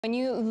When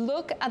you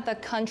look at the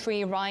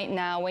country right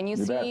now, when you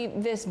see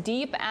this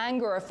deep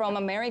anger from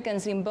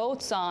Americans in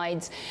both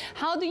sides,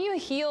 how do you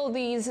heal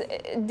these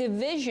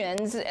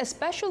divisions,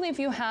 especially if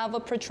you have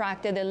a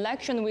protracted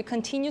election? We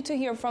continue to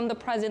hear from the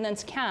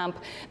president's camp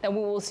that we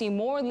will see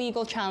more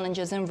legal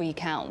challenges and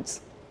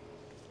recounts.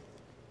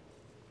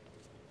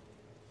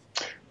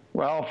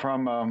 Well,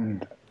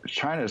 from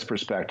China's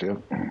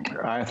perspective,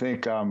 I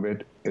think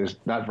it is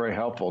not very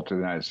helpful to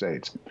the United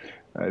States.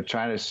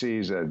 China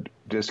sees a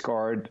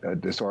discord, a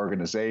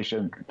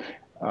disorganization.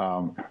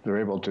 They're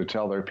able to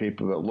tell their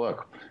people that,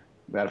 look,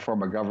 that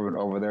form of government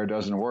over there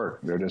doesn't work.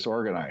 They're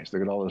disorganized.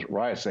 Look at all those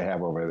riots they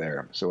have over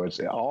there. So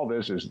all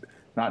this is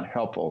not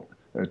helpful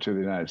to the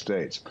United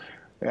States.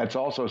 That's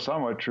also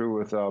somewhat true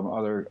with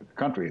other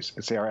countries.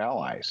 Say our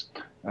allies.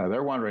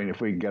 They're wondering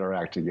if we can get our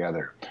act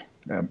together.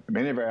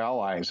 Many of our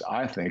allies,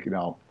 I think,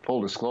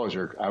 full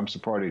disclosure, I'm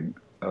supporting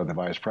the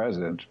vice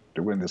president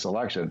to win this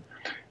election.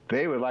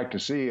 They would like to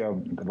see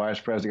the vice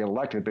president get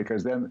elected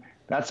because then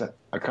that's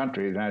a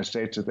country, the United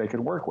States, that they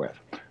could work with.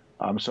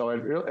 So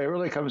it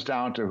really comes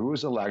down to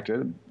who's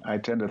elected. I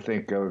tend to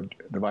think the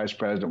vice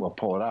president will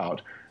pull it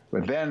out.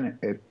 But then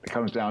it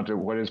comes down to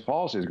what his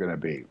policy is going to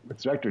be. With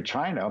respect to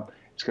China,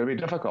 it's going to be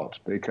difficult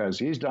because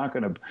he's not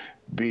going to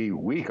be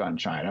weak on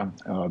China.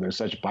 There's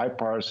such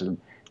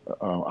bipartisan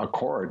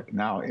accord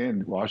now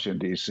in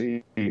Washington,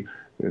 D.C.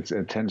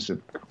 It tends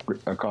to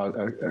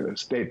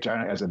state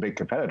China as a big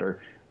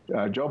competitor.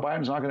 Joe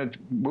Biden's not going to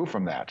move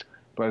from that.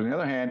 But on the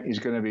other hand, he's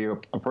going to be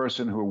a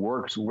person who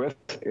works with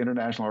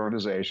international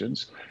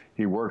organizations.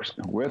 He works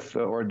with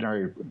the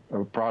ordinary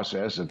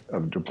process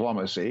of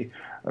diplomacy.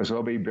 So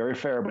he'll be very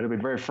fair, but he'll be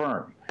very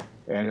firm.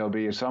 And he'll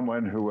be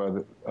someone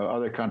who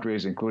other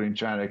countries, including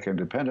China, can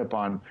depend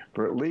upon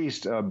for at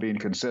least being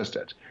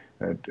consistent.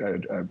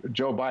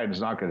 Joe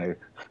Biden's not going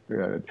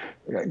to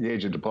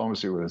engage in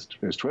diplomacy with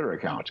his Twitter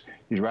account.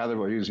 He'd rather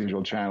will use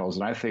usual channels,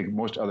 and I think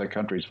most other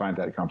countries find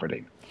that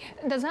comforting.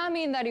 Does that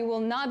mean that it will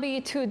not be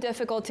too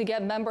difficult to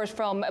get members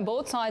from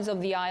both sides of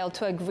the aisle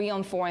to agree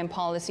on foreign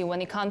policy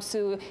when it comes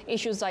to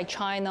issues like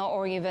China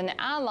or even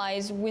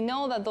allies? We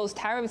know that those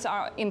tariffs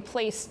are in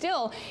place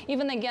still,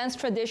 even against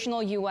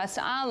traditional U.S.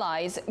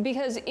 allies,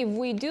 because if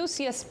we do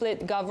see a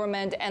split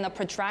government and a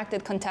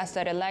protracted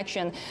contested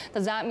election,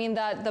 does that mean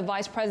that the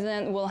vice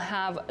president will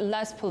have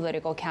less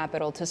political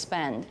capital to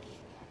spend?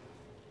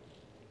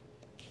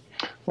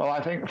 Well,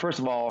 I think, first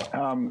of all,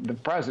 the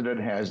president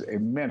has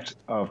immense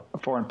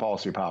foreign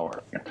policy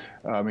power.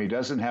 He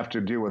doesn't have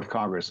to deal with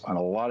Congress on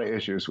a lot of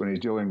issues when he's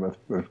dealing with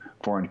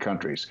foreign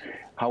countries.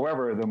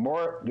 However, the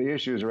more the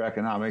issues are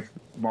economic,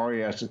 the more he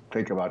has to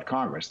think about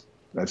Congress.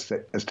 Let's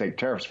take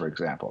tariffs, for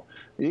example.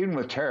 Even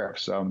with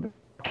tariffs,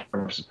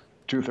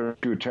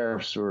 232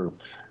 tariffs were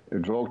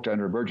invoked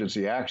under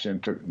emergency action,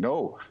 took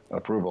no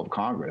approval of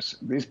Congress.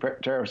 These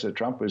tariffs that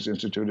Trump has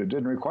instituted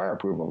didn't require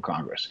approval of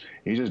Congress.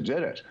 He just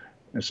did it.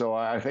 And so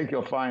I think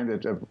you'll find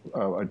that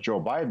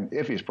Joe Biden,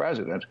 if he's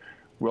president,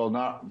 will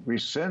not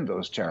rescind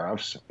those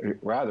tariffs.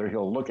 Rather,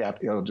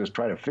 he'll just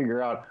try to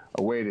figure out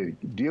a way to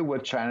deal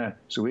with China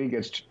so he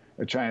gets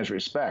China's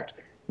respect.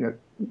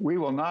 We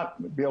will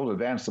not be able to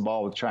advance the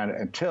ball with China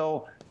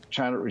until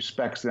China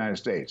respects the United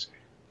States.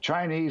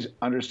 Chinese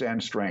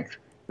understand strength.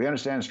 They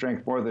understand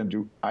strength more than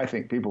do, I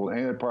think, people in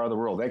any other part of the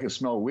world. They can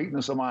smell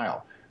weakness a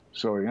mile.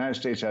 So the United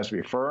States has to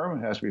be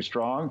firm, has to be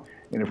strong.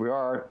 And if we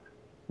are,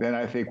 then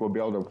I think we'll be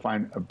able to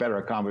find a better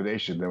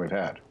accommodation than we've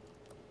had.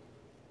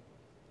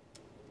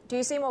 Do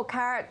you see more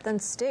carrot than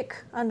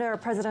stick under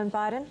President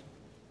Biden?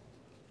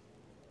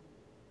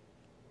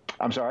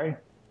 I'm sorry?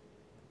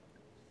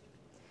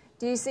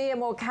 Do you see a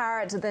more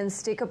carrot than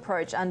stick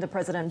approach under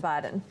President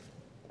Biden?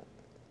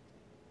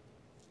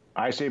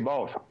 I see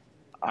both.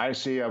 I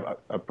see a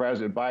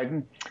President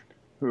Biden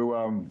who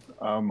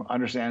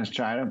understands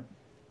China.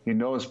 He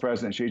knows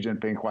President Xi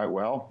Jinping quite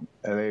well.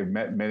 They've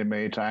met many,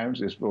 many times.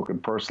 They've spoken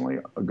personally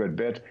a good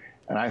bit.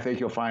 And I think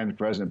you'll find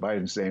President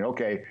Biden saying,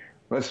 okay,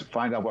 let's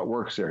find out what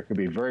works here. It could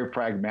be very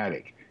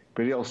pragmatic.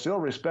 But he'll still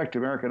respect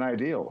American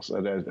ideals,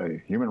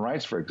 human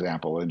rights, for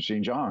example, in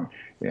Xinjiang,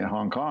 in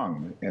Hong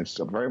Kong. It's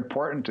very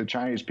important to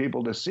Chinese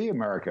people to see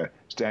America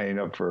standing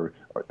up for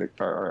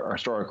our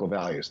historical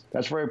values.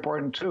 That's very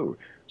important, too.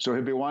 So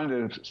he'd be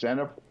wanting to stand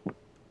up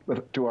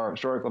to our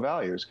historical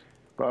values,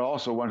 but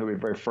also want to be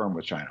very firm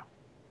with China.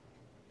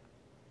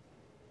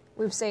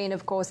 We've seen,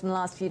 of course, in the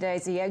last few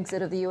days, the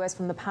exit of the U.S.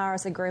 from the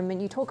Paris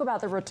Agreement. You talk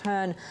about the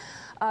return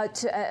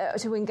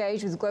to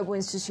engage with global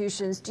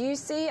institutions. Do you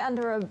see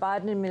under a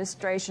Biden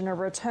administration a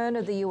return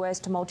of the U.S.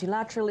 to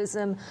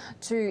multilateralism,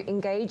 to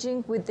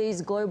engaging with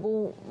these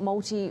global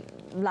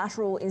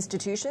multilateral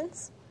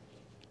institutions?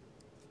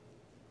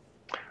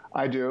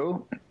 I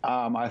do.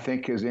 I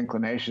think his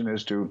inclination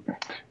is to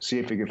see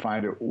if he can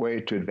find a way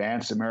to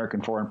advance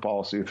American foreign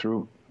policy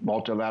through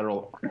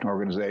multilateral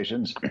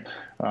organizations,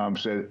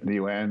 so the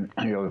UN,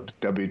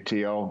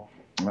 WTO,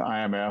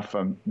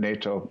 IMF,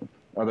 NATO,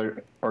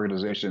 other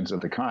organizations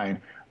of the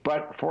kind.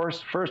 But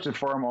first and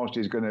foremost,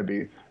 he's going to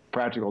be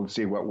practical to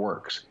see what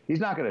works. He's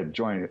not going to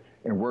join it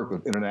and work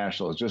with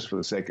internationals just for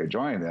the sake of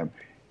joining them.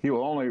 he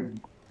will only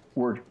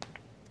work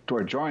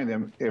toward joining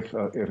them if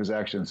his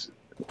actions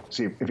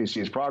if he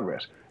sees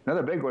progress.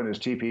 Another big one is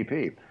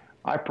TPP.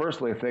 I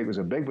personally think it was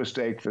a big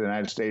mistake for the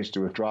United States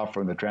to withdraw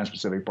from the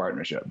Trans-Pacific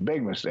Partnership.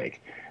 Big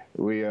mistake.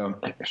 We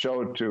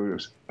showed to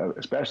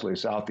especially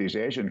Southeast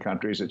Asian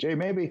countries that, gee,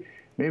 maybe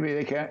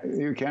they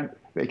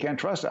can't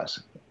trust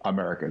us,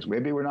 Americans.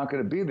 Maybe we're not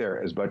going to be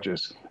there as much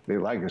as they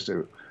like us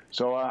to.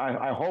 So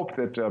I hope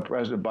that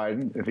President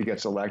Biden, if he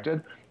gets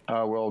elected, he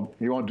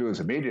won't do this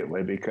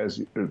immediately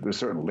because there's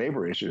certain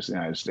labor issues in the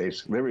United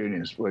States. Labor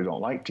unions really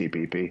don't like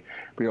TPP,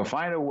 but he'll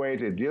find a way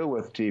to deal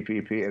with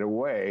TPP in a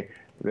way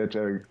that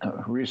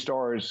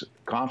restores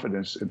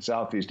confidence in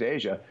Southeast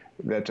Asia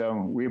that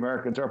we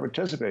Americans are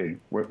participating.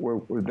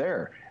 We're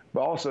there,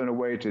 but also in a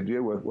way to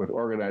deal with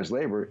organized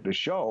labor to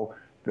show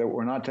that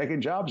we're not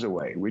taking jobs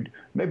away. We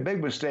made a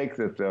big mistake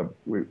that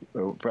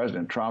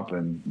President Trump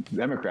and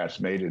Democrats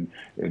made in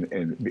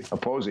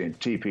opposing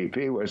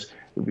TPP was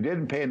we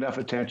didn't pay enough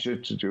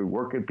attention to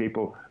working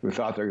people who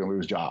thought they were going to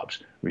lose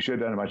jobs. We should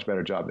have done a much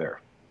better job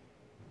there.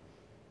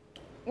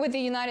 With the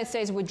United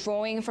States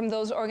withdrawing from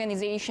those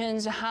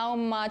organizations, how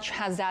much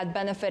has that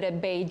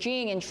benefited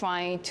Beijing in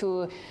trying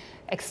to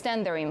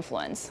extend their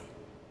influence?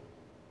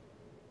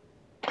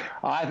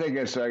 I think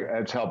it's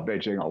helped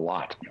Beijing a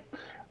lot.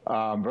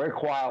 Very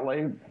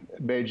quietly,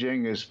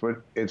 Beijing has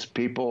put its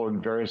people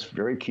in various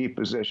very key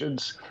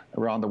positions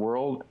around the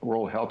world.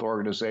 World Health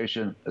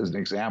Organization is an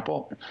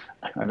example.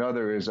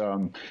 Another is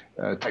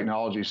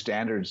technology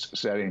standards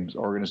setting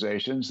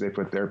organizations. They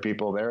put their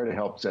people there to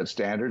help set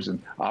standards.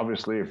 And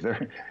obviously, if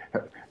they're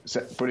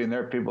putting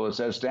their people to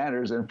set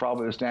standards, then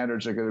probably the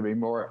standards are going to be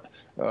more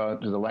to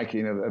the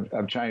liking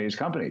of Chinese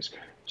companies.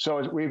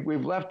 So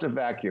we've left a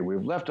vacuum.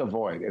 We've left a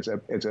void.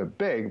 It's a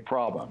big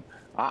problem.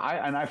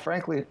 I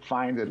frankly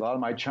find that a lot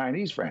of my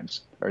Chinese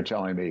friends are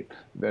telling me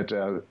that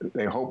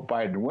they hope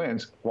Biden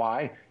wins.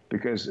 Why?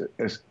 Because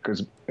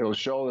it'll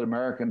show that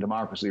American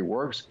democracy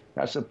works.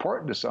 That's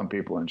important to some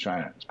people in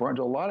China. It's important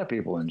to a lot of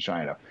people in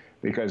China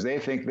because they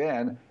think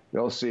then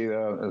they'll see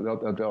that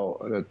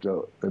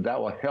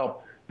will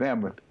help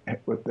them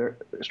with their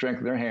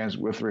strengthen their hands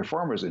with the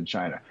reformers in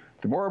China.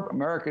 The more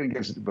America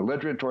gets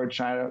belligerent toward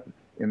China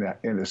in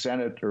the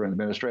Senate or in the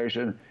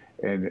administration,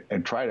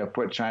 and try to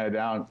put China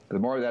down, the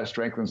more that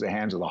strengthens the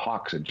hands of the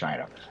hawks in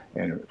China.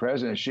 And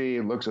President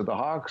Xi looks at the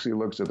hawks, he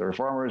looks at the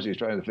reformers, he's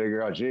trying to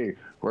figure out, gee,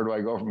 where do I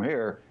go from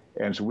here?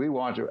 And so we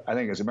want to, I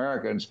think as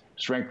Americans,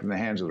 strengthen the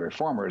hands of the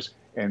reformers,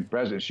 and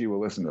President Xi will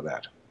listen to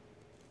that.